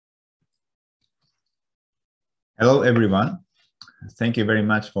Hello, everyone. Thank you very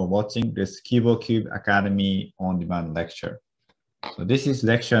much for watching this KiboCUBE Academy on-demand lecture. So this is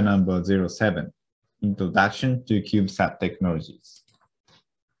lecture number 07, Introduction to CubeSat Technologies.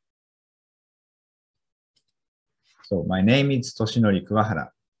 So my name is Toshinori Kuwahara,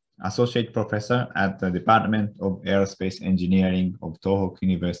 Associate Professor at the Department of Aerospace Engineering of Tohoku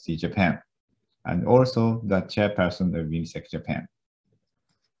University, Japan, and also the Chairperson of UNISEC, Japan.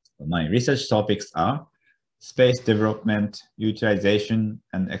 So my research topics are space development, utilization,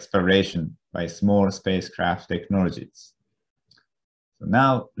 and exploration by small spacecraft technologies. So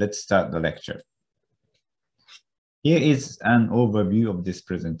now let's start the lecture. Here is an overview of this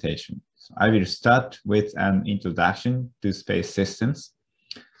presentation. So I will start with an introduction to space systems,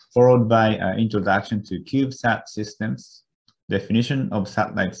 followed by an introduction to CubeSat systems, definition of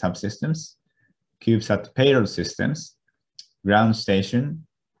satellite subsystems, CubeSat payload systems, ground station,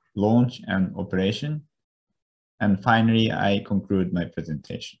 launch and operation, and finally, I conclude my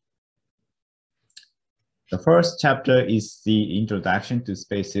presentation. The first chapter is the introduction to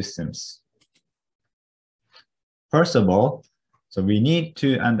space systems. First of all, so we need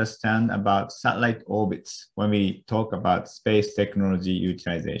to understand about satellite orbits when we talk about space technology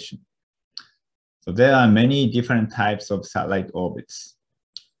utilization. So there are many different types of satellite orbits.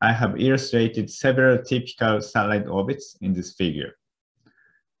 I have illustrated several typical satellite orbits in this figure.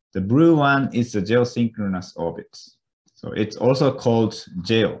 The blue one is the geosynchronous orbit. So it's also called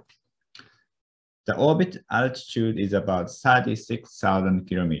GEO. The orbit altitude is about 36,000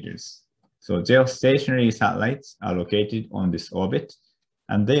 kilometers. So geostationary satellites are located on this orbit,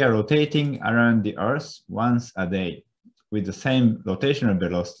 and they are rotating around the Earth once a day with the same rotational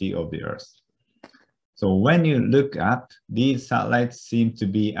velocity of the Earth. So when you look up, these satellites seem to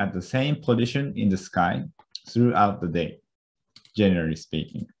be at the same position in the sky throughout the day, generally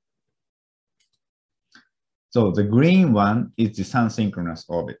speaking. So the green one is the sun-synchronous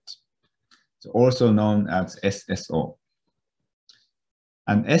orbit, so also known as SSO.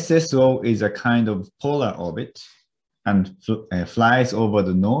 And SSO is a kind of polar orbit and flies over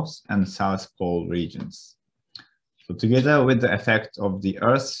the north and south pole regions. So together with the effect of the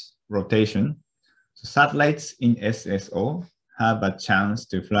Earth's rotation, so satellites in SSO have a chance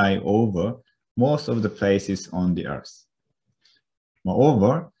to fly over most of the places on the Earth.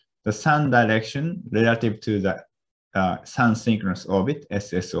 Moreover, the sun direction relative to the sun-synchronous orbit,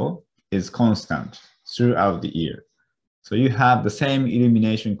 SSO, is constant throughout the year. So you have the same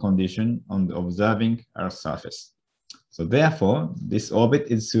illumination condition on the observing Earth's surface. So therefore, this orbit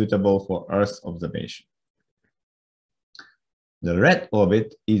is suitable for Earth observation. The red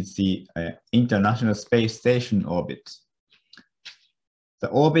orbit is the International Space Station orbit. The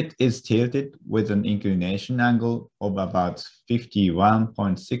orbit is tilted with an inclination angle of about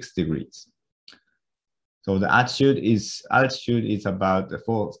 51.6 degrees. So the altitude is about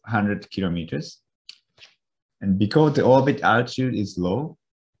 400 kilometers. And because the orbit altitude is low,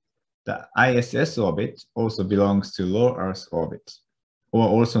 the ISS orbit also belongs to low Earth orbit, or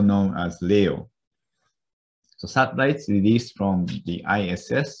also known as LEO. So satellites released from the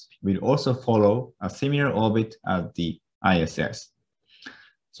ISS will also follow a similar orbit as the ISS.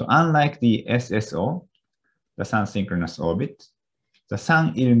 So unlike the SSO, the sun-synchronous orbit, the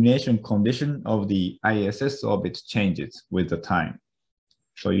sun illumination condition of the ISS orbit changes with the time.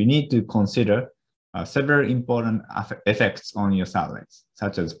 So you need to consider several important effects on your satellites,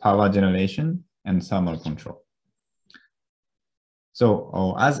 such as power generation and thermal control.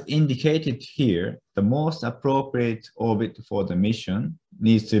 So as indicated here, the most appropriate orbit for the mission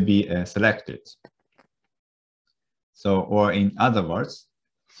needs to be selected. So, or in other words,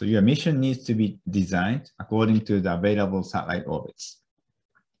 so your mission needs to be designed according to the available satellite orbits.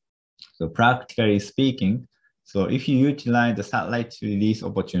 So practically speaking, so if you utilize the satellite release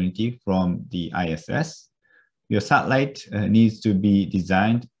opportunity from the ISS, your satellite needs to be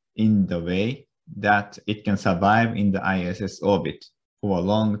designed in the way that it can survive in the ISS orbit for a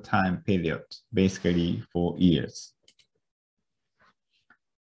long time period, basically for years.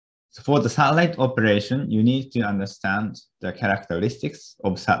 So for the satellite operation, you need to understand the characteristics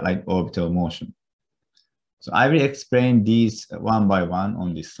of satellite orbital motion. So I will explain these one by one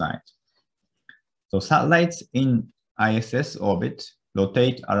on this slide. So satellites in ISS orbit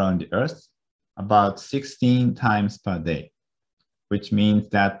rotate around the Earth about 16 times per day, which means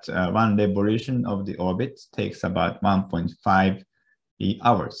that one revolution of the orbit takes about 1.5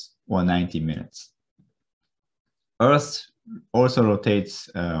 hours or 90 minutes. Earth also rotates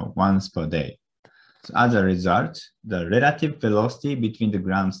once per day. So as a result, the relative velocity between the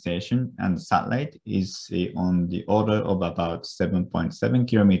ground station and the satellite is on the order of about 7.7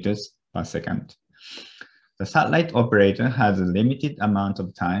 kilometers per second. The satellite operator has a limited amount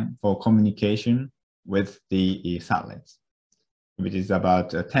of time for communication with the satellites, which is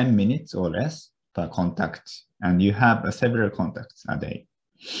about 10 minutes or less per contact, and you have several contacts a day.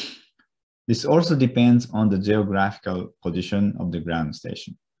 This also depends on the geographical position of the ground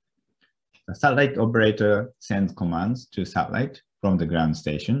station. The satellite operator sends commands to satellite from the ground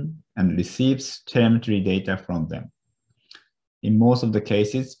station and receives telemetry data from them, in most of the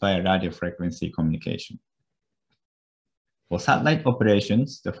cases via radio frequency communication. For satellite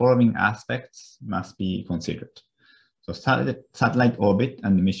operations, the following aspects must be considered. So satellite orbit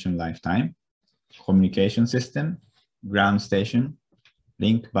and mission lifetime, communication system, ground station,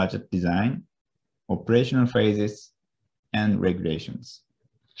 link budget design, operational phases, and regulations.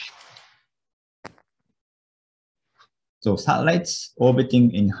 So satellites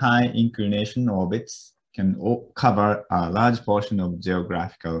orbiting in high inclination orbits can cover a large portion of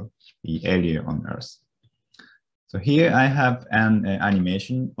geographical area on Earth. So here I have an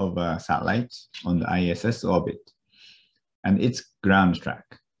animation of a satellite on the ISS orbit and its ground track.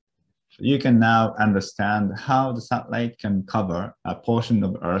 So you can now understand how the satellite can cover a portion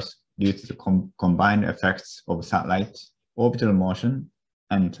of Earth due to the combined effects of satellite orbital motion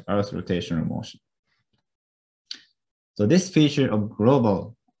and Earth rotational motion. So this feature of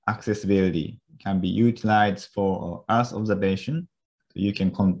global accessibility can be utilized for Earth observation. So you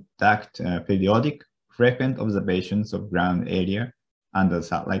can conduct periodic frequent observations of ground area under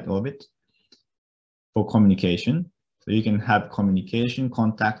satellite orbit. For communication, so you can have communication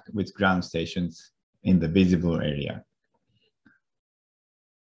contact with ground stations in the visible area.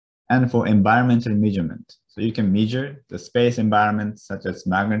 And for environmental measurement, so you can measure the space environment such as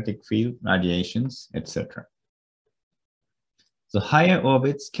magnetic field, radiations, etc. So higher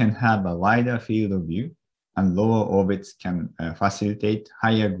orbits can have a wider field of view, and lower orbits can facilitate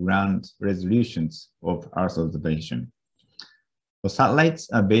higher ground resolutions of Earth observation. So satellites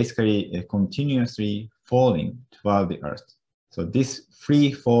are basically continuously falling toward the Earth. So this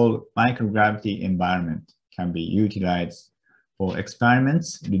free fall microgravity environment can be utilized for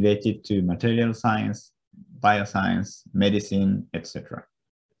experiments related to material science, bioscience, medicine, etc.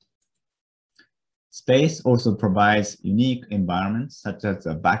 Space also provides unique environments such as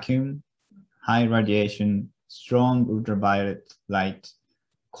a vacuum, high radiation, strong ultraviolet light,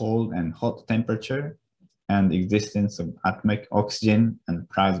 cold and hot temperature, and existence of atomic oxygen and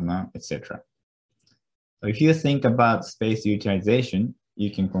plasma, etc. So if you think about space utilization, you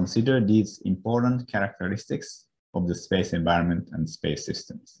can consider these important characteristics of the space environment and space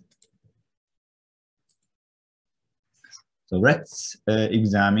systems. So let's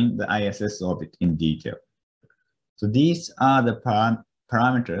examine the ISS orbit in detail. So these are the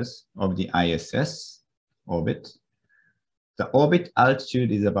parameters of the ISS orbit. The orbit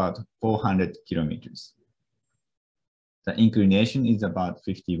altitude is about 400 kilometers. The inclination is about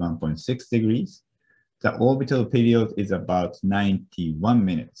 51.6 degrees. The orbital period is about 91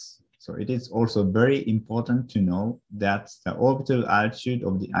 minutes. So it is also very important to know that the orbital altitude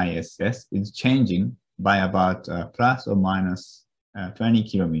of the ISS is changing by about plus or minus 20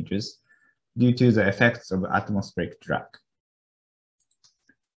 kilometers due to the effects of atmospheric drag.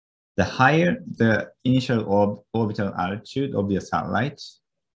 The higher the initial orbital altitude of the satellite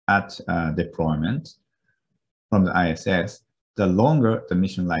at deployment from the ISS, the longer the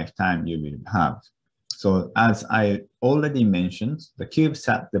mission lifetime you will have. So as I already mentioned, the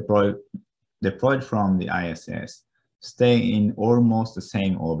CubeSat deployed from the ISS stay in almost the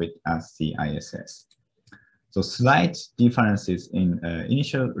same orbit as the ISS. So slight differences in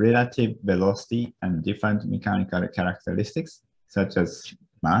initial relative velocity and different mechanical characteristics, such as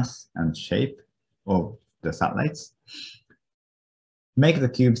mass and shape of the satellites, make the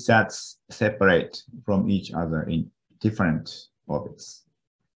CubeSats separate from each other in different orbits.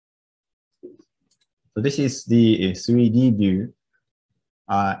 So this is the 3D view,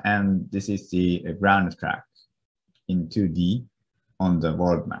 and this is the ground track in 2D on the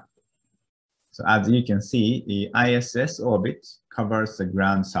world map. So as you can see, the ISS orbit covers the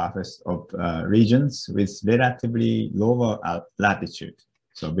ground surface of regions with relatively lower latitude,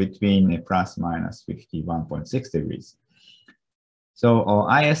 so between plus minus 51.6 degrees. So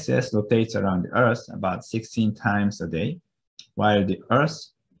our ISS rotates around the Earth about 16 times a day, while the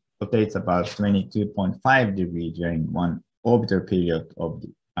Earth rotates about 22.5 degrees during one orbital period of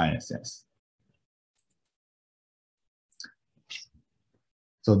the ISS.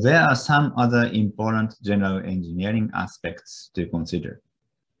 So there are some other important general engineering aspects to consider.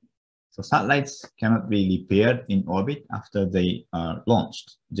 So satellites cannot be repaired in orbit after they are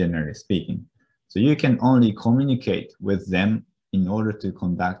launched, generally speaking. So you can only communicate with them in order to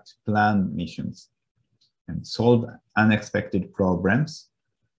conduct planned missions. and solve unexpected problems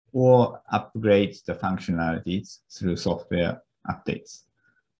or upgrade the functionalities through software updates.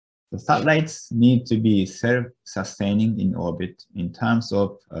 The satellites need to be self-sustaining in orbit in terms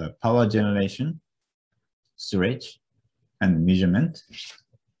of power generation, storage, and measurement,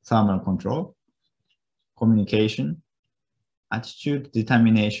 thermal control, communication, attitude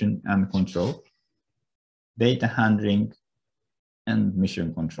determination and control, data handling, and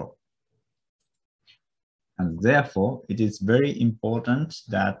mission control. And therefore, it is very important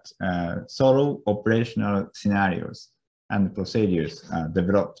that thorough operational scenarios and procedures are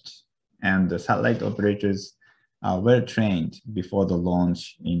developed, and the satellite operators are well trained before the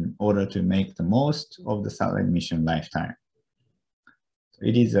launch in order to make the most of the satellite mission lifetime.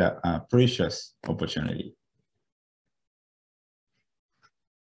 It is a precious opportunity.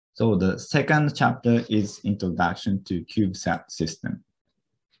 So the second chapter is Introduction to CubeSat System.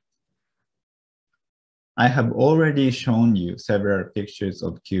 I have already shown you several pictures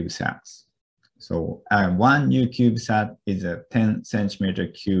of CubeSats. So one new CubeSat is a 10-centimeter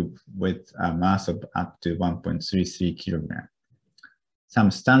cube with a mass of up to 1.33 kilograms.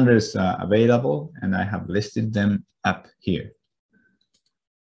 Some standards are available, and I have listed them up here.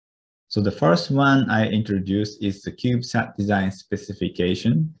 So the first one I introduced is the CubeSat Design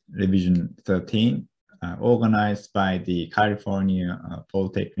Specification, Revision 13, organized by the California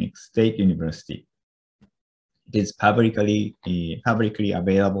Polytechnic State University. It is publicly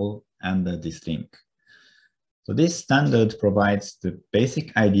available under this link. So this standard provides the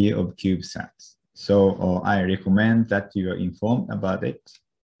basic idea of CubeSats. So I recommend that you are informed about it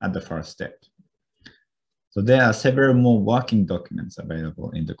at the first step. So there are several more working documents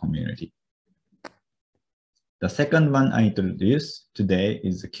available in the community. The second one I introduced today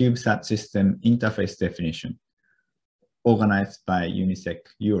is the CubeSat System Interface Definition, organized by UNISEC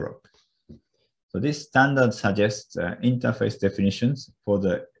Europe. So this standard suggests interface definitions for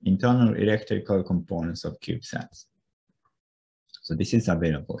the internal electrical components of CubeSats. So this is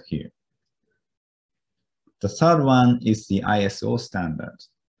available here. The third one is the ISO standard.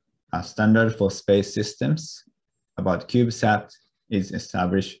 A standard for space systems about CubeSat is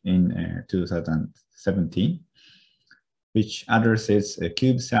established in 2017, which addresses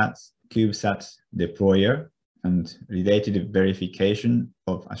CubeSat deployer and related verification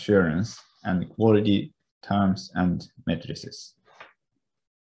of assurance and quality terms and matrices.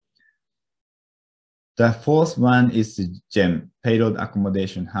 The fourth one is the GEM, Payload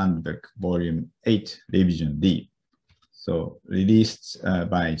Accommodation Handbook, Volume 8, Revision D. So released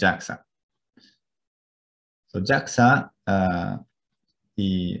by JAXA. So JAXA, I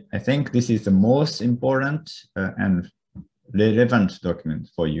think this is the most important and relevant document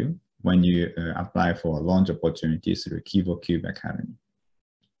for you when you apply for a launch opportunity through KiboCUBE Academy.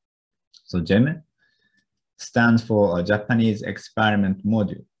 So GEM stands for a Japanese Experiment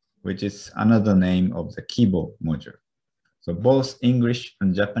Module, which is another name of the Kibo module. So both English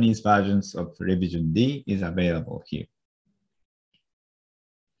and Japanese versions of Revision D is available here.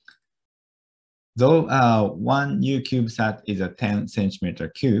 Though one new CubeSat is a 10-centimeter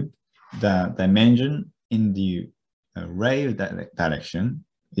cube, the dimension in the rail direction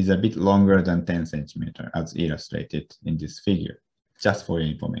is a bit longer than 10 centimeters, as illustrated in this figure, just for your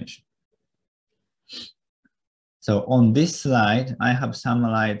information. So on this slide, I have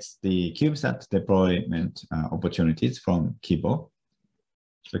summarized the CubeSat deployment opportunities from Kibo.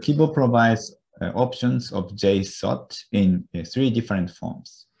 So Kibo provides options of J-SSOD in 3 different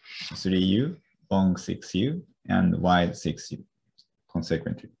forms: 3U, long 6U, and wide 6U,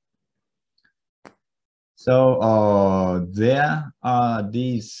 consequently. So there are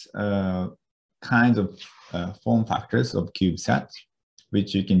these kinds of form factors of CubeSat,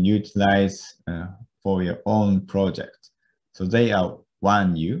 which you can utilize for your own project. So they are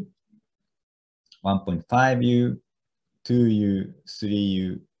 1U, 1.5U, 2U,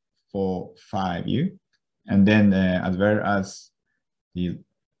 3U, 4, 5U, and then as well as the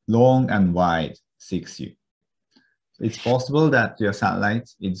long and wide 6U. It's possible that your satellite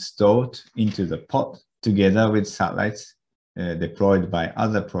is stored into the pod together with satellites deployed by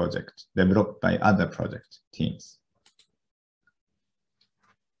other projects, developed by other project teams.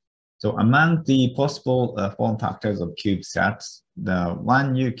 So among the possible form factors of CubeSats, the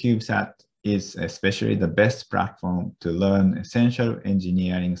 1U CubeSat is especially the best platform to learn essential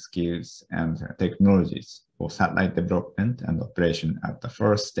engineering skills and technologies for satellite development and operation at the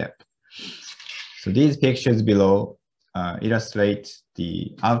first step. So these pictures below illustrate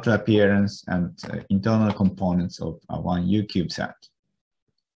the outer appearance and internal components of a 1U CubeSat.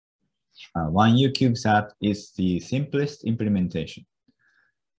 1U CubeSat is the simplest implementation.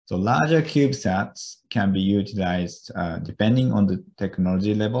 So larger CubeSats can be utilized depending on the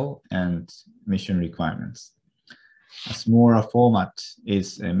technology level and mission requirements. A smaller format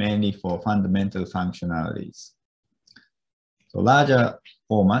is mainly for fundamental functionalities. So larger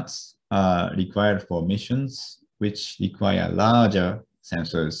formats are required for missions which require larger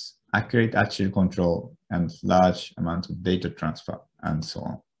sensors, accurate attitude control, and large amount of data transfer, and so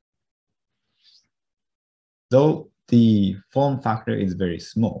on. Though the form factor is very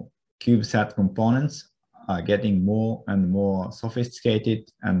small, CubeSat components are getting more and more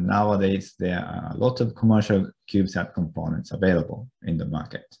sophisticated, and nowadays there are a lot of commercial CubeSat components available in the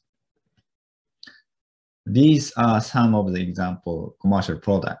market. These are some of the example commercial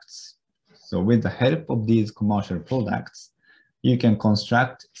products. So with the help of these commercial products, you can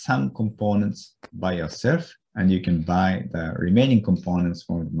construct some components by yourself, and you can buy the remaining components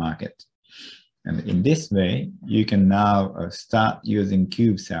from the market. And in this way, you can now start using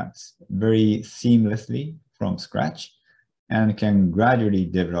CubeSats very seamlessly from scratch and can gradually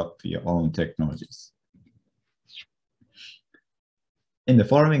develop your own technologies. In the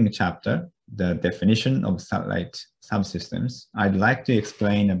following chapter, the definition of satellite subsystems, I'd like to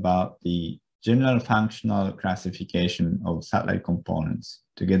explain about the general functional classification of satellite components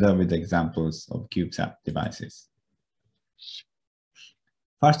together with examples of CubeSat devices.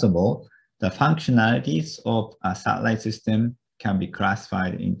 First of all, the functionalities of a satellite system can be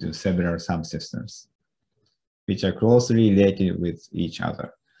classified into several subsystems, which are closely related with each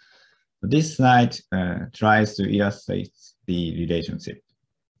other. This slide tries to illustrate the relationship.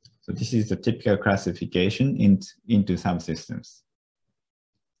 So this is the typical classification into subsystems.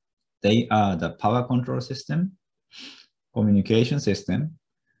 They are the power control system, communication system,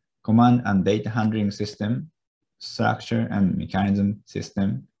 command and data handling system, structure and mechanism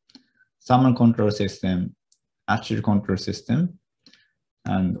system, thermal control system, attitude control system,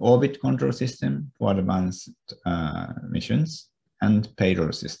 and orbit control system for advanced missions, and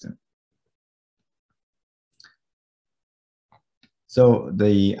payload system. So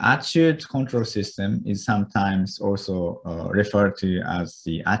the attitude control system is sometimes also referred to as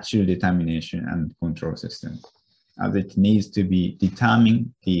the attitude determination and control system, as it needs to be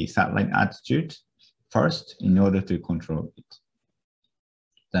determining the satellite attitude first in order to control it.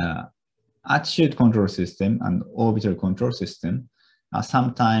 The attitude control system and orbital control system are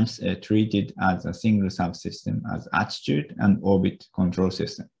sometimes treated as a single subsystem as attitude and orbit control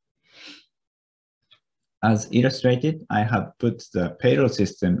system. As illustrated, I have put the payload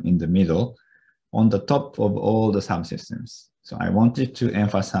system in the middle on the top of all the subsystems. So I wanted to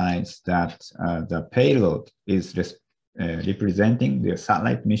emphasize that the payload is representing the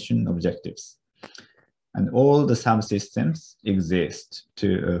satellite mission objectives. And all the subsystems exist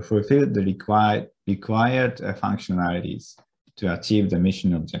to fulfill the required functionalities to achieve the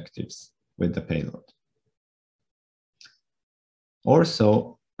mission objectives with the payload.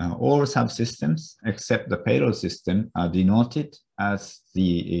 Also, all subsystems except the payload system are denoted as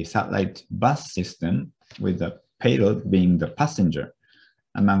the satellite bus system, with the payload being the passenger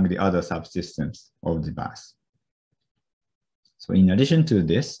among the other subsystems of the bus. So in addition to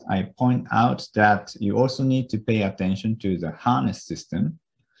this, I point out that you also need to pay attention to the harness system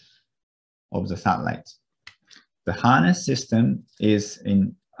of the satellite. The harness system is,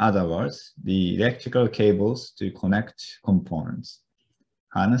 in other words, the electrical cables to connect components.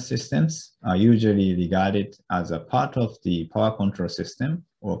 Harness systems are usually regarded as a part of the power control system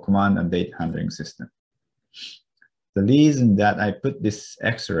or command and data handling system. The reason that I put this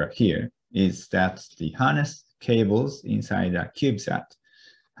extra here is that the harness cables inside a CubeSat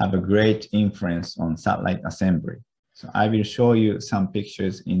have a great influence on satellite assembly. So I will show you some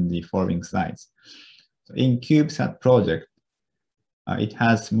pictures in the following slides. So in CubeSat project, it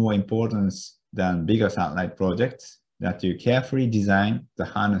has more importance than bigger satellite projects that you carefully design the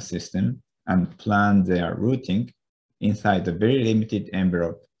harness system and plan their routing inside the very limited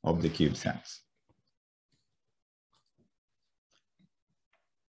envelope of the CubeSats.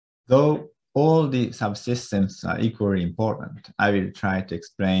 Though all the subsystems are equally important, I will try to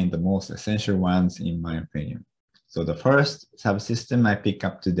explain the most essential ones in my opinion. So the first subsystem I pick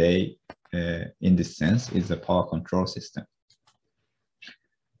up today in this sense is the power control system.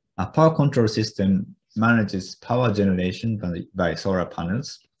 A power control system manages power generation by solar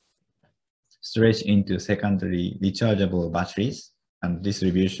panels, stretched into secondary rechargeable batteries, and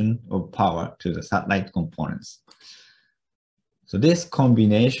distribution of power to the satellite components. So this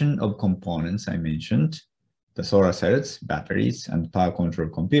combination of components I mentioned, the solar cells, batteries, and power control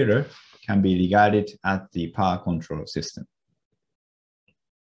computer, can be regarded as the power control system.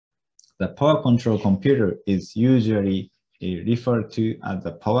 The power control computer is usually referred to as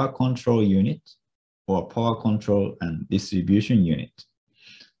the power control unit or power control and distribution unit.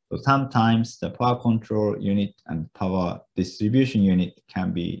 So sometimes the power control unit and power distribution unit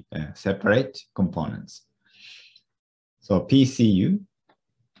can be separate components. So PCU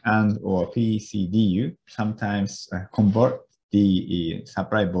and or PCDU sometimes convert the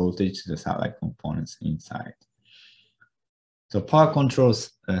supply voltage to the satellite components inside. So power control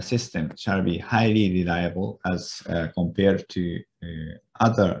system shall be highly reliable as compared to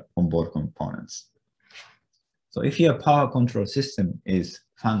other onboard components. So if your power control system is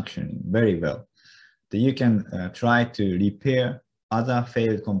functioning very well, then you can try to repair other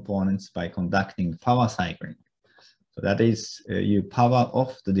failed components by conducting power cycling. So that is, you power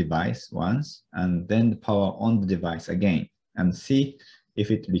off the device once and then power on the device again and see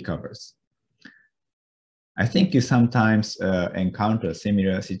if it recovers. I think you sometimes encounter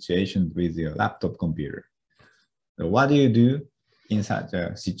similar situations with your laptop computer. So what do you do in such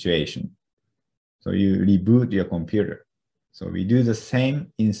a situation? So you reboot your computer. So we do the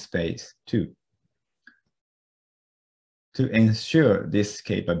same in space too. To ensure this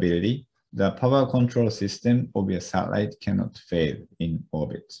capability, the power control system of your satellite cannot fail in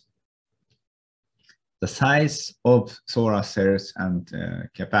orbit. The size of solar cells and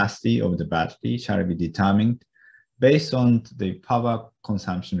capacity of the battery shall be determined based on the power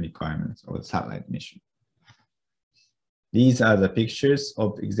consumption requirements of the satellite mission. These are the pictures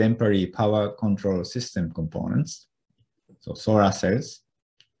of exemplary power control system components. So solar cells,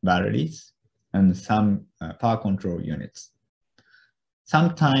 batteries, and some power control units.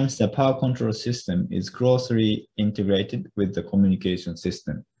 Sometimes the power control system is closely integrated with the communication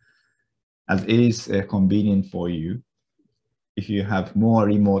system, as it is convenient for you if you have more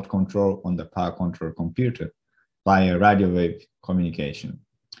remote control on the power control computer via radio wave communication.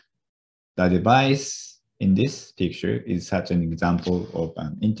 The device in this picture is such an example of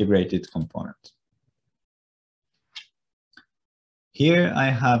an integrated component. Here I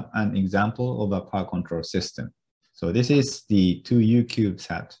have an example of a power control system. So this is the 2U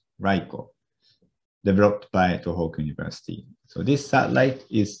CubeSat Raiko, developed by Tohoku University. So this satellite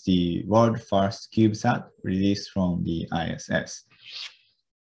is the world first CubeSat released from the ISS.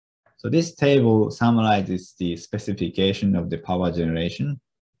 So this table summarizes the specification of the power generation,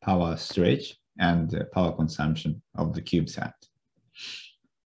 power storage, and power consumption of the CubeSat.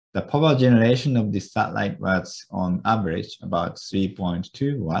 The power generation of this satellite was on average about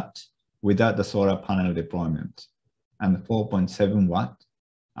 3.2 watt without the solar panel deployment, and 4.7 watt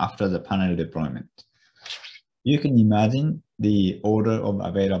after the panel deployment. You can imagine the order of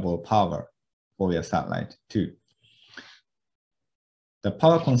available power for your satellite too. The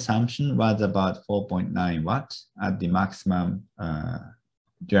power consumption was about 4.9 watt at the maximum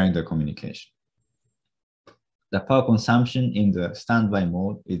during the communication. The power consumption in the standby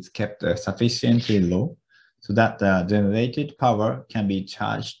mode is kept sufficiently low so that the generated power can be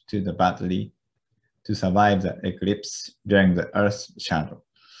charged to the battery to survive the eclipse during the Earth's shadow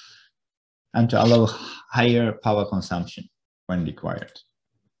and to allow higher power consumption when required.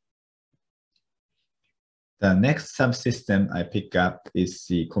 The next subsystem I pick up is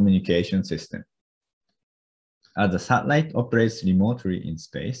the communication system. As the satellite operates remotely in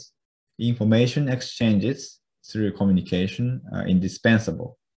space, information exchanges through communication are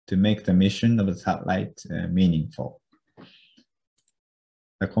indispensable to make the mission of the satellite meaningful.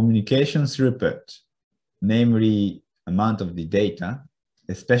 The communication throughput, namely amount of the data,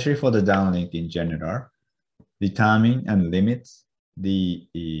 especially for the downlink in general, determine and limits the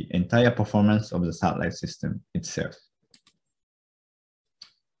entire performance of the satellite system itself.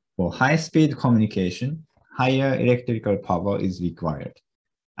 For high-speed communication, higher electrical power is required,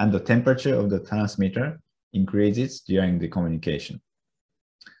 and the temperature of the transmitter increases during the communication.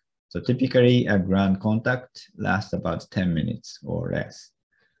 So typically, a ground contact lasts about 10 minutes or less.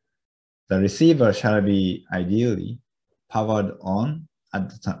 The receiver shall be ideally powered on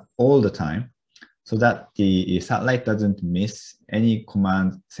all the time so that the satellite doesn't miss any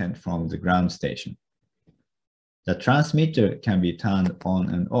command sent from the ground station. The transmitter can be turned on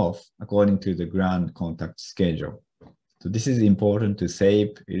and off according to the ground contact schedule. So this is important to save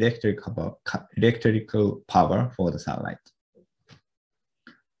electrical power for the satellite.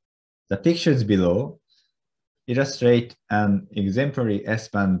 The pictures below illustrate an exemplary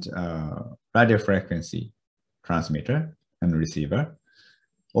S-band radio frequency transmitter and receiver,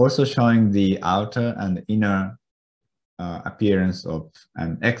 also showing the outer and inner appearance of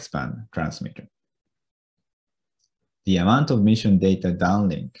an X-band transmitter. The amount of mission data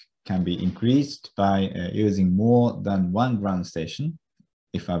downlink can be increased by using more than one ground station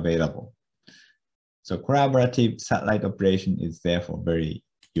if available. So collaborative satellite operation is therefore very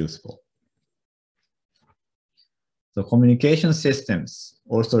useful. So communication systems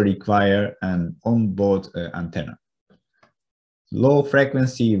also require an onboard antenna. Low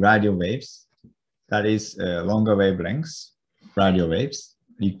frequency radio waves, that is longer wavelengths, radio waves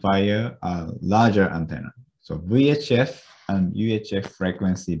require a larger antenna. So VHF and UHF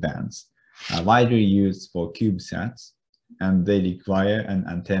frequency bands are widely used for CubeSats, and they require an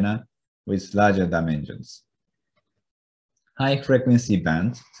antenna with larger dimensions. High frequency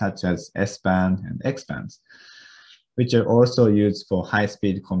bands such as S-band and X-bands, which are also used for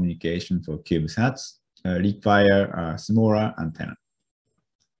high-speed communication for CubeSats, require a smaller antenna.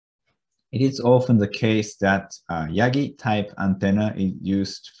 It is often the case that Yagi-type antenna is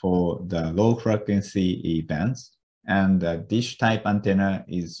used for the low-frequency bands, and the dish-type antenna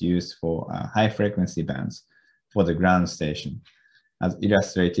is used for high-frequency bands for the ground station, as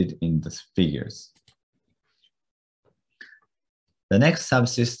illustrated in the figures. The next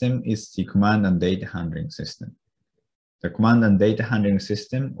subsystem is the command and data handling system. The command and data handling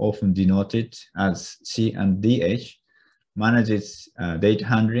system, often denoted as C&DH, manages data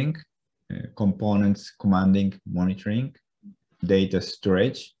handling, components commanding, monitoring, data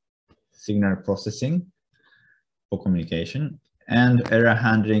storage, signal processing for communication, and error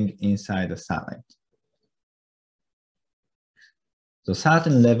handling inside the satellite. So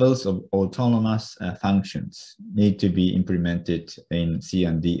certain levels of autonomous functions need to be implemented in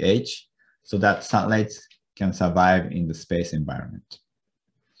C&DH so that satellites can survive in the space environment.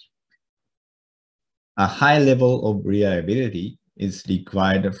 A high level of reliability is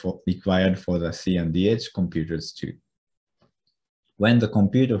required for the C&DH computers too. When the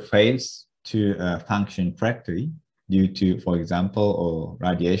computer fails to function correctly due to, for example,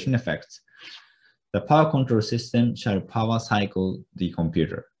 radiation effects, the power control system shall power cycle the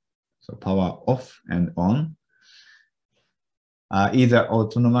computer. So power off and on, either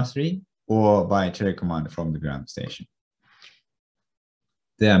autonomously or by telecommand from the ground station.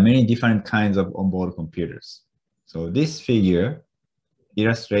 There are many different kinds of onboard computers. So this figure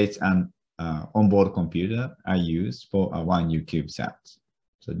illustrates an onboard computer I used for a 1U CubeSat.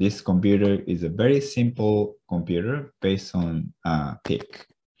 So this computer is a very simple computer based on PIC.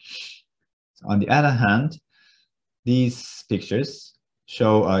 So on the other hand, these pictures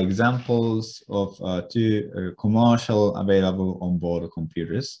show examples of two commercial available onboard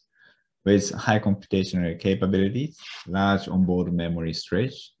computers with high computational capabilities, large onboard memory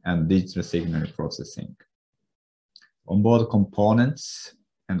storage, and digital signal processing. Onboard components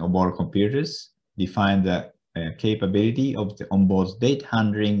and onboard computers define the capability of the onboard data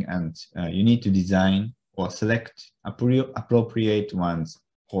handling, and you need to design or select appropriate ones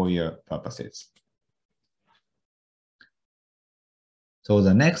for your purposes. So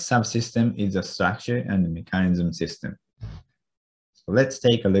the next subsystem is the structure and mechanism system. So let's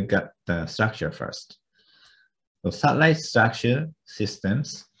take a look at the structure first. So satellite structure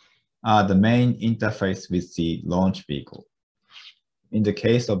systems are the main interface with the launch vehicle. In the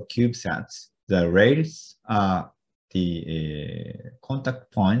case of CubeSats, the rails are the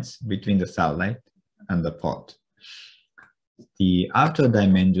contact points between the satellite and the pod. The outer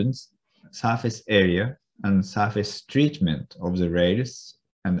dimensions, surface area, and surface treatment of the rails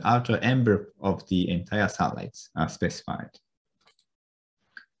and outer envelope of the entire satellites are specified.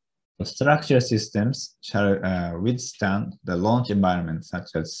 The structure systems shall withstand the launch environment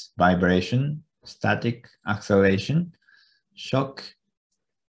such as vibration, static acceleration, shock,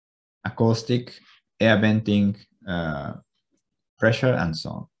 acoustic, air venting, pressure, and so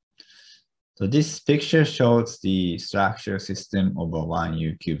on. So this picture shows the structure system of a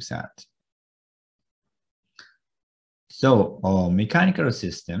 1U CubeSat. So mechanical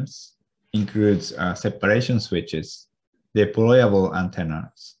systems includes separation switches, deployable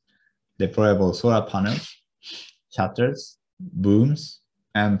antennas, deployable solar panels, shutters, booms,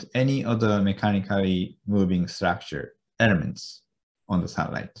 and any other mechanically moving structure elements on the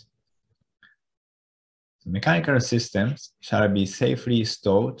satellite. Mechanical systems shall be safely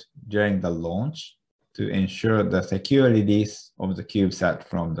stored during the launch to ensure the secure release of the CubeSat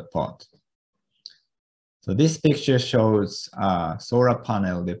from the pod. So this picture shows a solar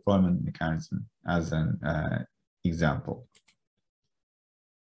panel deployment mechanism as an example.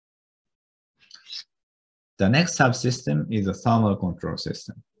 The next subsystem is a thermal control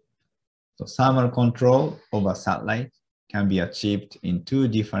system. So thermal control of a satellite can be achieved in two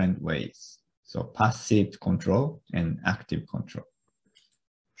different ways. So passive control and active control.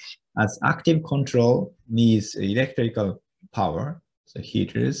 As active control needs electrical power, so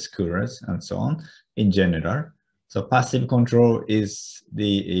heaters, coolers, and so on, in general, So passive control is the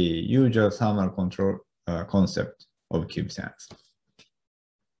usual thermal control concept of CubeSats.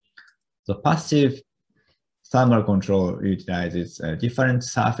 So passive thermal control utilizes different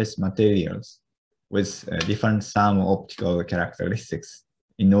surface materials with different thermo-optical characteristics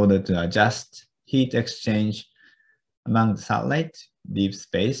in order to adjust heat exchange among the satellite, deep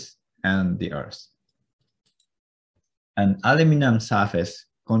space, and the Earth. An aluminum surface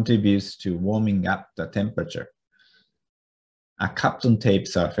contributes to warming up the temperature. A Kapton tape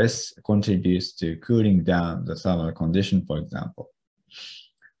surface contributes to cooling down the thermal condition, for example.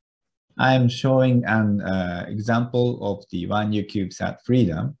 I am showing an example of the 1U CubeSat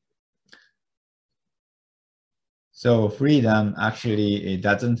Freedom. So Freedom actually it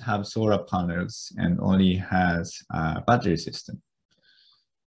doesn't have solar panels and only has a battery system.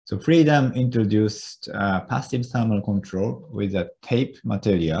 So Freedom introduced passive thermal control with a tape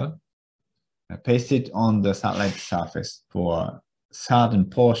material pasted on the satellite surface for a certain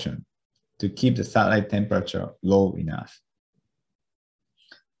portion to keep the satellite temperature low enough.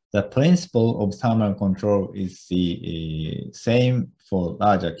 The principle of thermal control is the same for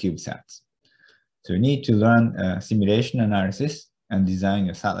larger CubeSats. So you need to learn simulation analysis and design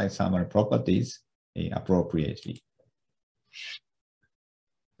your satellite thermal properties appropriately.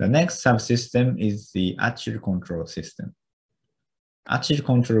 The next subsystem is the actual control system. Actual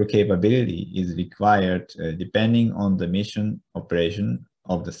control capability is required depending on the mission operation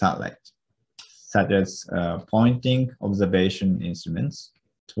of the satellite, such as pointing observation instruments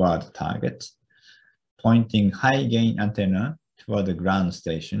toward the target, pointing high-gain antenna toward the ground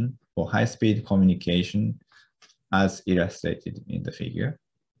station for high-speed communication as illustrated in the figure,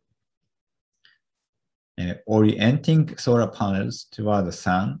 orienting solar panels toward the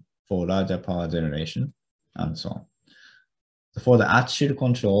sun for larger power generation, and so on. For the actual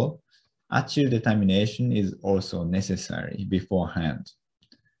control, actual determination is also necessary beforehand.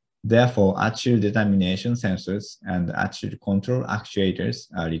 Therefore, actual determination sensors and actual control actuators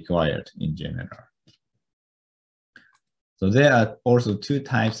are required in general. So there are also two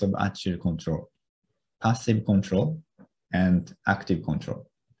types of actual control, passive control and active control.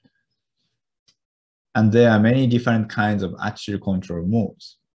 And there are many different kinds of actual control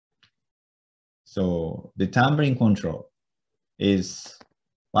modes. So the tumbling control is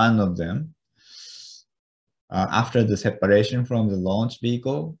one of them. After the separation from the launch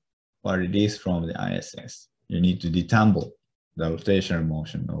vehicle or release from the ISS, you need to detumble the rotational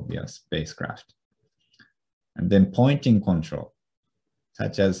motion of your spacecraft. And then pointing control,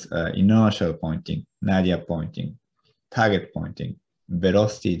 such as inertial pointing, nadir pointing, target pointing,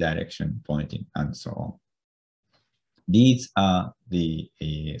 velocity direction pointing, and so on. These are the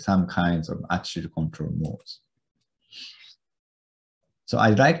some kinds of actual control modes. So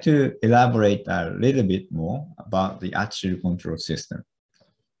I'd like to elaborate a little bit more about the actual control system.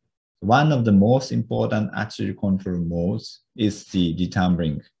 One of the most important actual control modes is the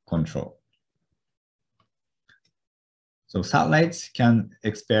detumbling control. So satellites can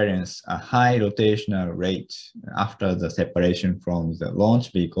experience a high rotational rate after the separation from the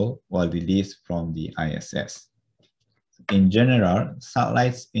launch vehicle or release from the ISS. In general,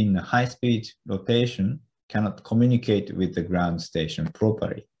 satellites in high-speed rotation cannot communicate with the ground station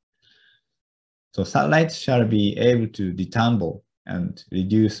properly. So satellites shall be able to detumble and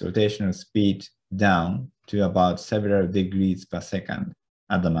reduce rotational speed down to about several degrees per second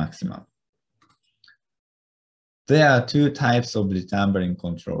at the maximum. There are two types of detumbling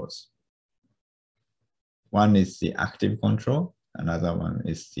controls. One is the active control, another one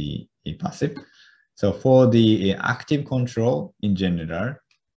is the passive. So for the active control in general,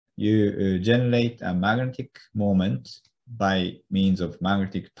 you generate a magnetic moment by means of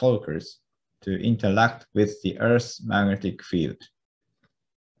magnetic torquers to interact with the Earth's magnetic field.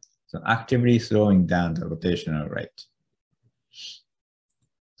 So actively slowing down the rotational rate.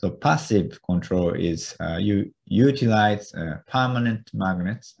 So passive control is you utilize permanent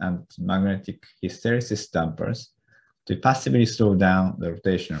magnets and magnetic hysteresis dampers to passively slow down the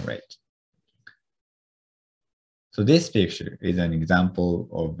rotational rate. So this picture is an example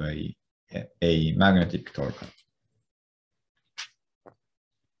of a magnetic torque.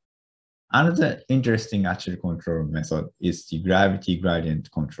 Another interesting actual control method is the gravity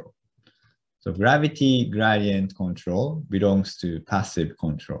gradient control. So gravity gradient control belongs to passive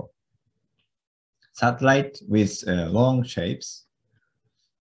control. Satellite with long shapes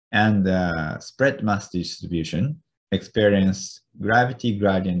and spread mass distribution experience gravity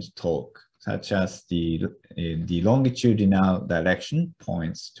gradient torque, such as the longitudinal direction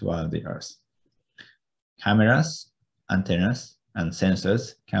points toward the Earth. Cameras, antennas, and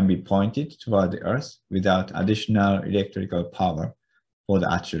sensors can be pointed toward the Earth without additional electrical power for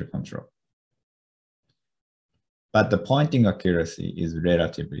the actual control. But the pointing accuracy is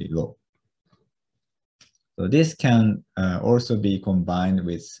relatively low. So this can also be combined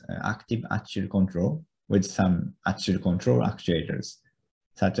with active actual control with some actual control actuators,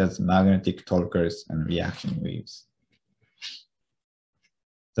 such as magnetic torquers and reaction wheels.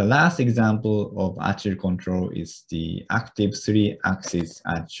 The last example of actual control is the active 3-axis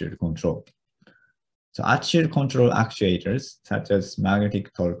actual control. So actual control actuators, such as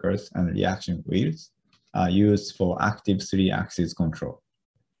magnetic torquers and reaction wheels, are used for active 3-axis control.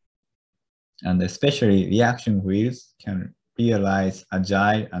 And especially reaction wheels can realize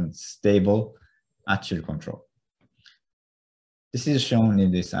agile and stable actual control. This is shown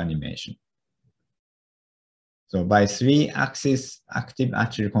in this animation. So by 3-axis active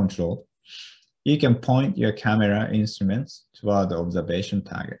actual control, you can point your camera instruments toward the observation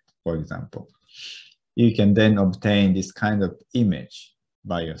target, for example. You can then obtain this kind of image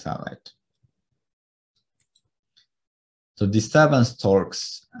by your satellite. So disturbance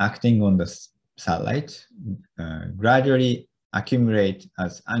torques acting on the satellite gradually accumulate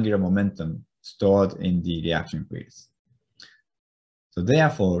as angular momentum stored in the reaction wheels. So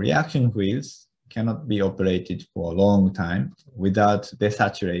therefore, reaction wheels cannot be operated for a long time without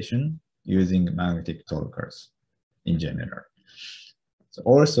desaturation using magnetic torquers in general. So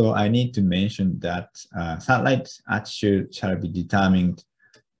also, I need to mention that satellite attitude shall be determined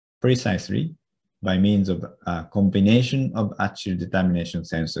precisely by means of a combination of attitude determination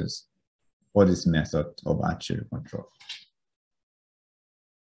sensors for this method of attitude control.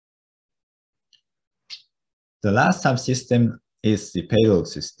 The last subsystem is the payload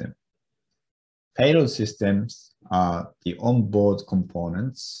system. Payload systems are the onboard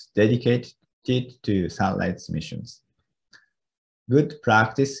components dedicated to satellites' missions. Good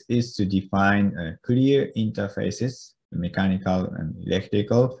practice is to define clear interfaces, mechanical and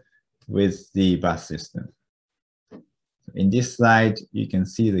electrical, with the bus system. In this slide, you can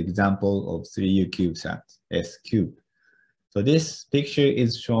see the example of 3U CubeSat S-Cube. So this picture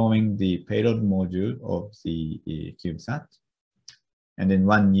is showing the payload module of the CubeSat. And then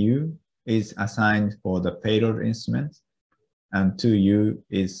 1U is assigned for the payload instrument, and 2U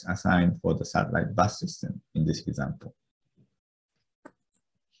is assigned for the satellite bus system in this example.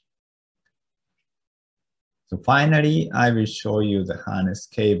 So finally, I will show you the harness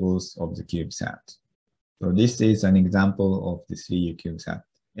cables of the CubeSat. So this is an example of the 3U CubeSat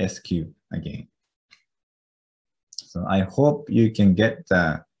S-Cube again. So I hope you can get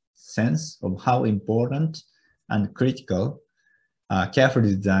the sense of how important and critical careful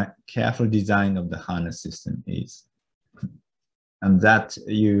design of the harness system is, and that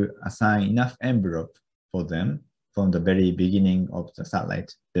you assign enough envelope for them from the very beginning of the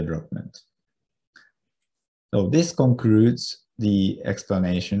satellite development. So this concludes the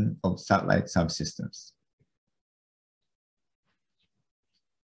explanation of satellite subsystems.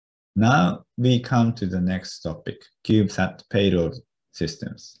 Now we come to the next topic, CubeSat payload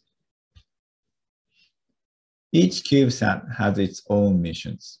systems. Each CubeSat has its own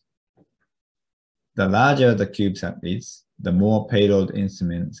missions. The larger the CubeSat is, the more payload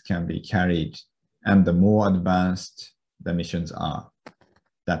instruments can be carried, and the more advanced the missions are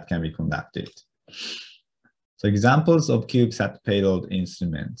that can be conducted. So examples of CubeSat payload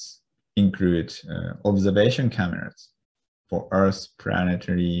instruments include observation cameras for Earth,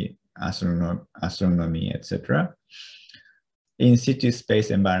 planetary, astronomy, etc. In situ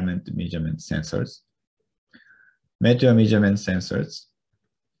space environment measurement sensors, meteor measurement sensors,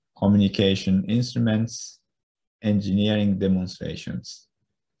 communication instruments, engineering demonstrations,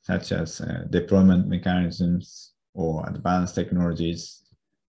 such as deployment mechanisms or advanced technologies,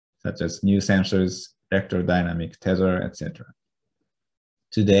 such as new sensors, electrodynamic tether, etc.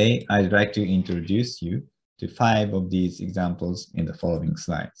 Today, I'd like to introduce you to 5 of these examples in the following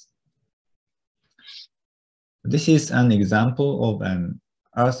slides. This is an example of an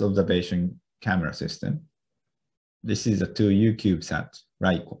Earth observation camera system. This is a 2U CubeSat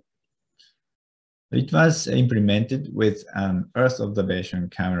Raiko. It was implemented with an Earth observation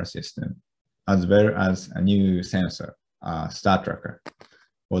camera system, as well as a new sensor, star tracker,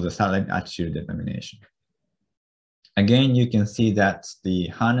 for the satellite attitude determination. Again, you can see that the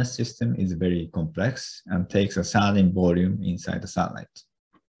harness system is very complex and takes a certain volume inside the satellite.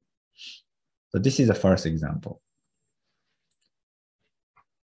 So this is the first example.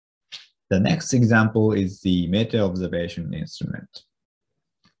 The next example is the meteor observation instrument.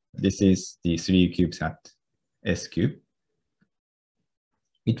 This is the 3U CubeSat S-Cube.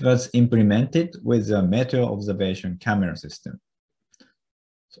 It was implemented with a meteor observation camera system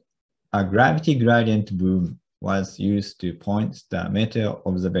A gravity gradient boom was used to point the meteor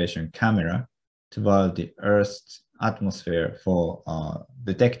observation camera toward the Earth's atmosphere for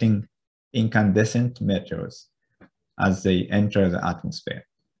detecting incandescent meteors as they enter the atmosphere.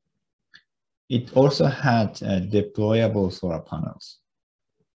 It also had deployable solar panels.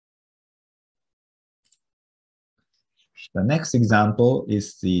 The next example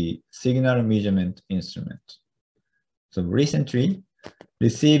is the signal measurement instrument. So recently,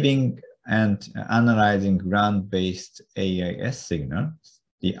 receiving and analyzing ground-based AIS signals,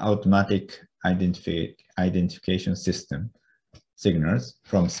 the automatic identification system signals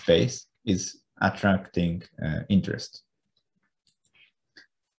from space is attracting interest.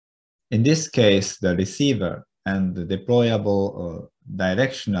 In this case, the receiver and the deployable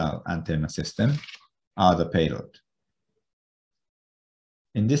directional antenna system are the payload.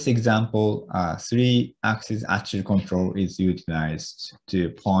 In this example, 3-axis attitude control is utilized to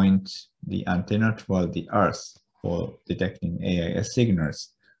point the antenna toward the Earth for detecting AIS signals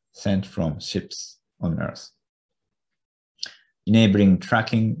sent from ships on Earth, enabling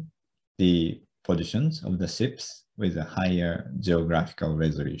tracking the positions of the ships with a higher geographical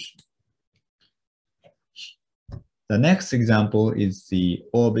resolution. The next example is the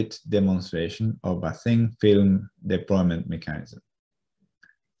orbit demonstration of a thin film deployment mechanism.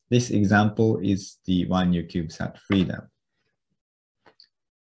 This example is the 1U CubeSat Freedom.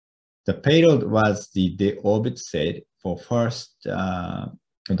 The payload was the deorbit sail for the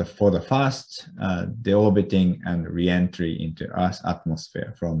first deorbiting and re-entry into Earth's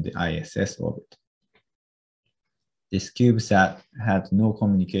atmosphere from the ISS orbit. This CubeSat had no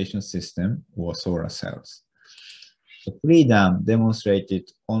communication system or solar cells. The Freedom demonstrated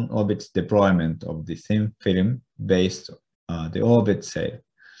on-orbit deployment of the thin film-based deorbit sail,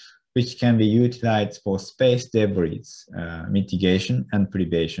 which can be utilized for space debris mitigation and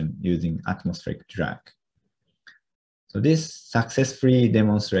prevention using atmospheric drag. So this successfully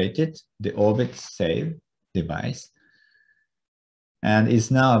demonstrated the orbit sail device and is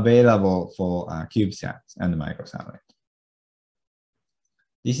now available for CubeSats and microsatellite.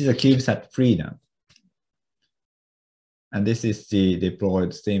 This is a CubeSat Freedom, and this is the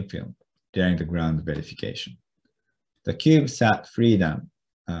deployed thin film during the ground verification. The CubeSat Freedom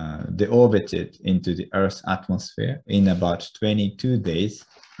deorbited into the Earth's atmosphere in about 22 days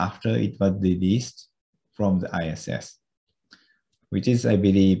after it was released from the ISS, which is, I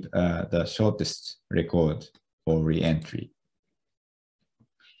believe, the shortest record for re-entry.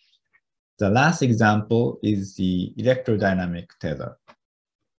 The last example is the electrodynamic tether.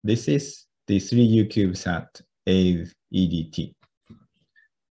 This is the 3U CubeSat EDT.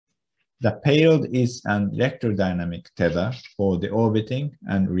 The payload is an electrodynamic tether for the orbiting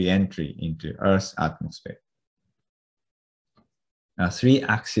and re-entry into Earth's atmosphere. A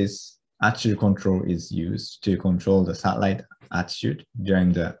 3-axis attitude control is used to control the satellite attitude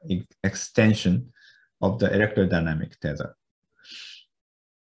during the extension of the electrodynamic tether.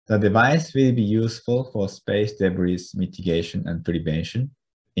 The device will be useful for space debris mitigation and prevention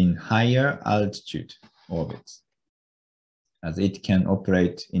in higher altitude orbits, as it can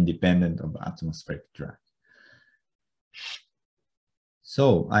operate independent of atmospheric drag.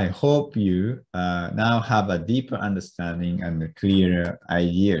 So I hope you now have a deeper understanding and clearer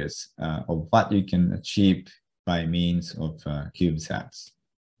ideas of what you can achieve by means of CubeSats.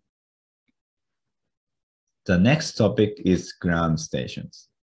 The next topic is ground stations.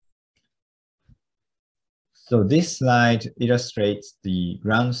 So this slide illustrates the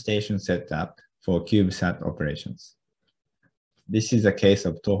ground station setup for CubeSat operations. This is a case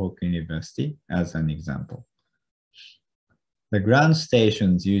of Tohoku University as an example. The ground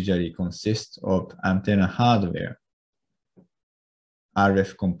stations usually consist of antenna hardware,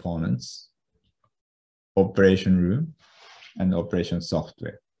 RF components, operation room, and operation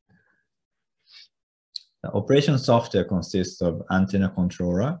software. The operation software consists of antenna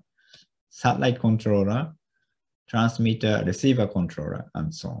controller, satellite controller, transmitter, receiver controller,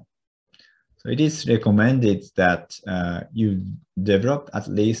 and so on. So it is recommended that you develop at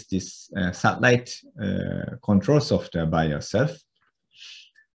least this satellite control software by yourself.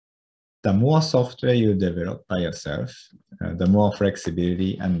 The more software you develop by yourself, the more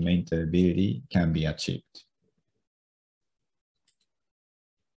flexibility and maintainability can be achieved.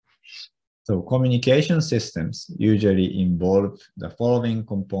 So communication systems usually involve the following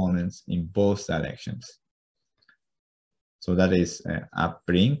components in both directions. So that is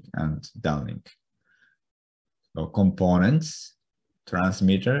uplink and downlink. So components,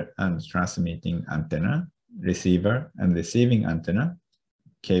 transmitter and transmitting antenna, receiver and receiving antenna,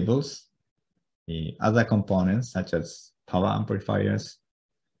 cables, the other components such as power amplifiers,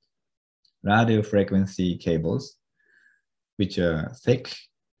 radio frequency cables, which are thick,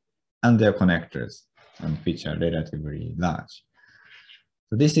 and their connectors, and which are relatively large.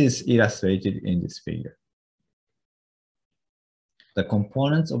 So this is illustrated in this figure. The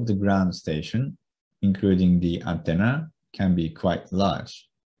components of the ground station, including the antenna, can be quite large,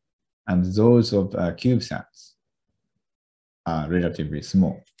 and those of CubeSats are relatively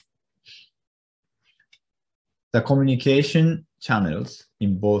small. The communication channels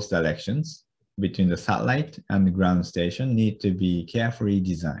in both directions between the satellite and the ground station need to be carefully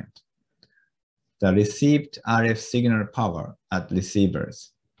designed. The received RF signal power at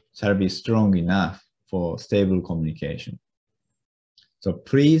receivers shall be strong enough for stable communication. So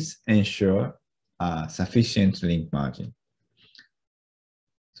please ensure a sufficient link margin.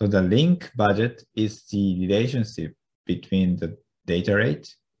 So the link budget is the relationship between the data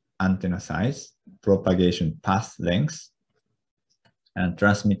rate, antenna size, propagation path length, and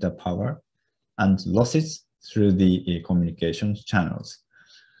transmitter power, and losses through the communications channels.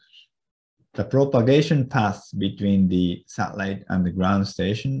 The propagation path between the satellite and the ground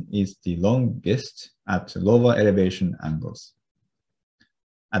station is the longest at lower elevation angles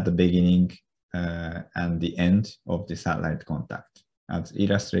at the beginning and the end of the satellite contact, as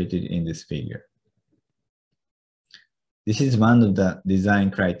illustrated in this figure. This is one of the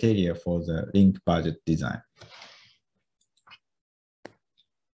design criteria for the link budget design.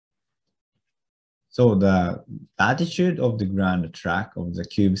 So the latitude of the ground track of the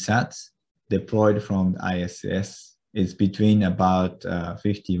CubeSats deployed from the ISS is between about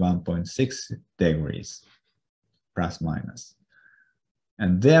 51.6 degrees, plus minus.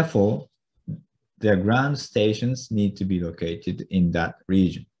 And therefore, their ground stations need to be located in that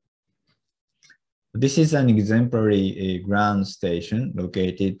region. This is an exemplary ground station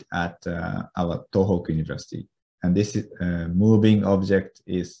located at our Tohoku University. And this moving object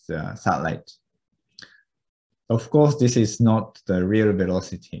is the satellite. Of course, this is not the real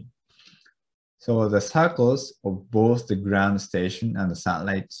velocity. So the circles of both the ground station and the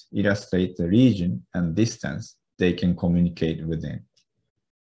satellite illustrate the region and distance they can communicate within.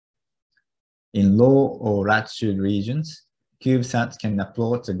 In low or latitude regions, CubeSats can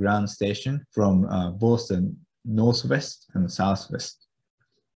approach the ground station from both the northwest and southwest,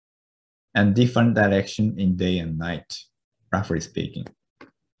 and different direction in day and night, roughly speaking.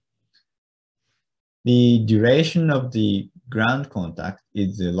 The duration of the ground contact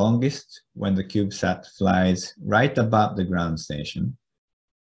is the longest when the CubeSat flies right above the ground station.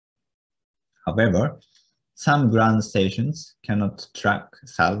 However, some ground stations cannot track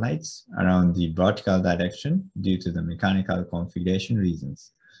satellites around the vertical direction due to the mechanical configuration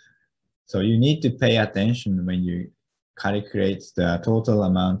reasons. So you need to pay attention when you calculate the total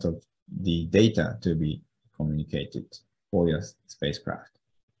amount of the data to be communicated for your spacecraft.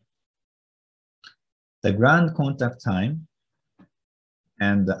 The ground contact time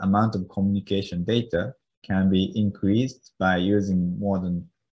and the amount of communication data can be increased by using more than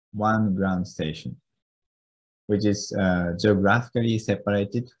one ground station, which is geographically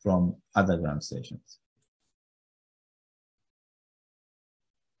separated from other ground stations.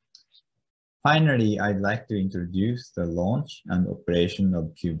 Finally, I'd like to introduce the launch and operation of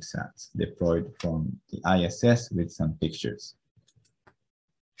CubeSats deployed from the ISS with some pictures.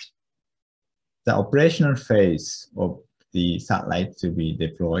 The operational phase of the satellite to be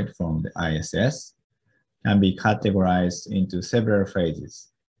deployed from the ISS can be categorized into several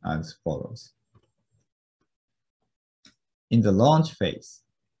phases as follows. In the launch phase,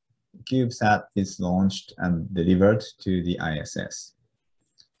 CubeSat is launched and delivered to the ISS.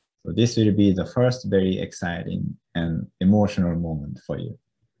 So this will be the first very exciting and emotional moment for you.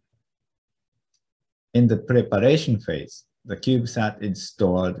 In the preparation phase, the CubeSat is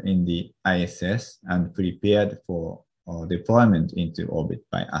stored in the ISS and prepared for deployment into orbit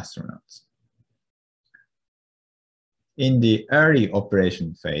by astronauts. In the early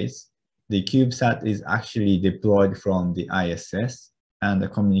operation phase, the CubeSat is actually deployed from the ISS and the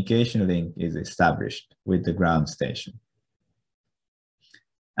communication link is established with the ground station.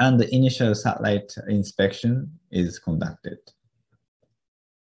 And the initial satellite inspection is conducted.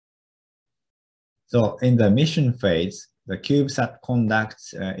 So in the mission phase, the CubeSat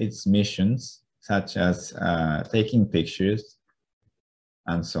conducts its missions, such as taking pictures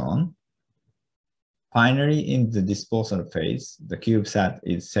and so on. Finally, in the disposal phase, the CubeSat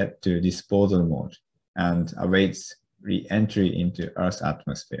is set to disposal mode and awaits re-entry into Earth's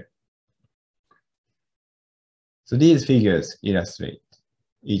atmosphere. So these figures illustrate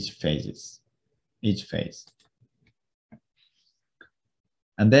each phase.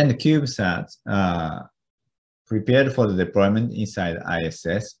 And then the CubeSat prepared for the deployment inside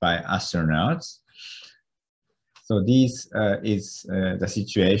ISS by astronauts. So these the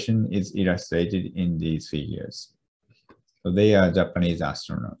situation is illustrated in these figures. So they are Japanese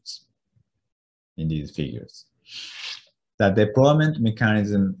astronauts in these figures. The deployment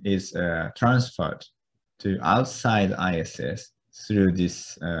mechanism is transferred to outside ISS through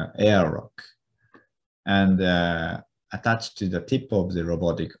this airlock and attached to the tip of the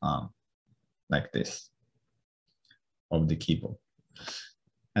robotic arm, like this, of the Kibo.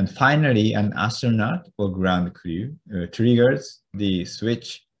 And finally, an astronaut or ground crew triggers the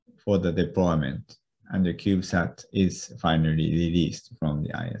switch for the deployment, and the CubeSat is finally released from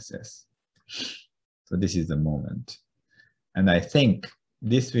the ISS. So this is the moment. And I think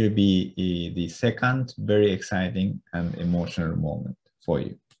this will be the second very exciting and emotional moment for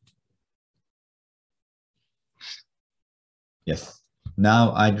you. Yes,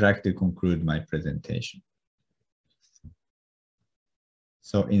 now I'd like to conclude my presentation.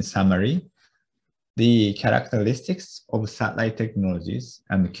 So in summary, the characteristics of satellite technologies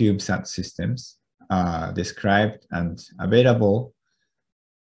and CubeSat systems are described and available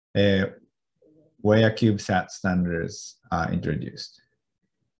where CubeSat standards are introduced.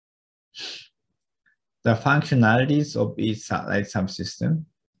 The functionalities of each satellite subsystem,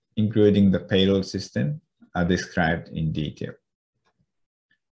 including the payload system, are described in detail.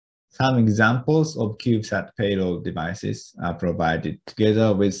 Some examples of CubeSat payload devices are provided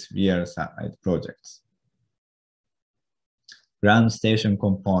together with real satellite projects. Ground station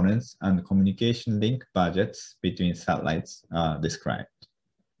components and communication link budgets between satellites are described.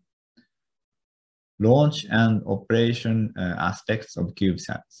 Launch and operation aspects of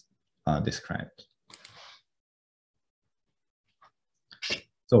CubeSats are described.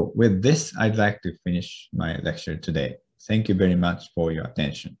 So with this, I'd like to finish my lecture today. Thank you very much for your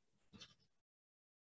attention.